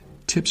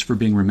Tips for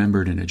being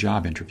remembered in a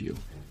job interview.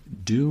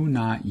 Do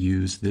not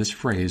use this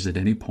phrase at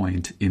any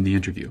point in the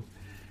interview.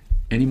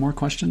 Any more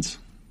questions?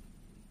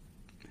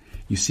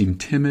 You seem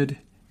timid.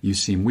 You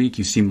seem weak.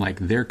 You seem like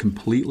they're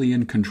completely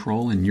in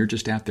control and you're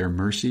just at their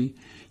mercy.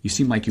 You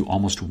seem like you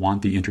almost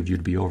want the interview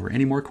to be over.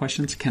 Any more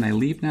questions? Can I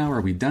leave now?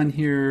 Are we done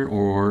here?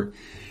 Or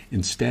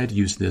instead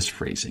use this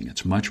phrasing.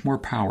 It's much more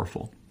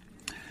powerful.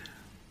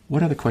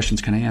 What other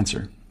questions can I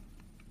answer?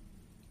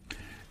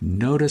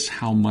 Notice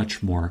how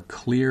much more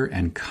clear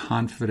and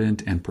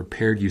confident and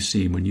prepared you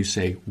seem when you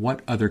say,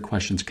 what other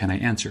questions can I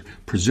answer?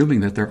 Presuming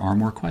that there are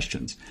more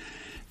questions.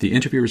 The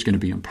interviewer is going to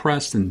be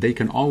impressed and they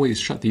can always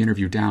shut the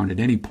interview down at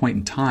any point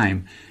in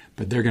time,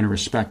 but they're going to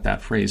respect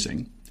that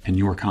phrasing and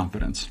your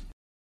confidence.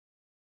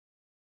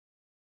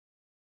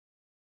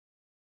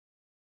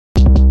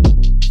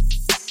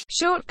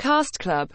 Short Cast Club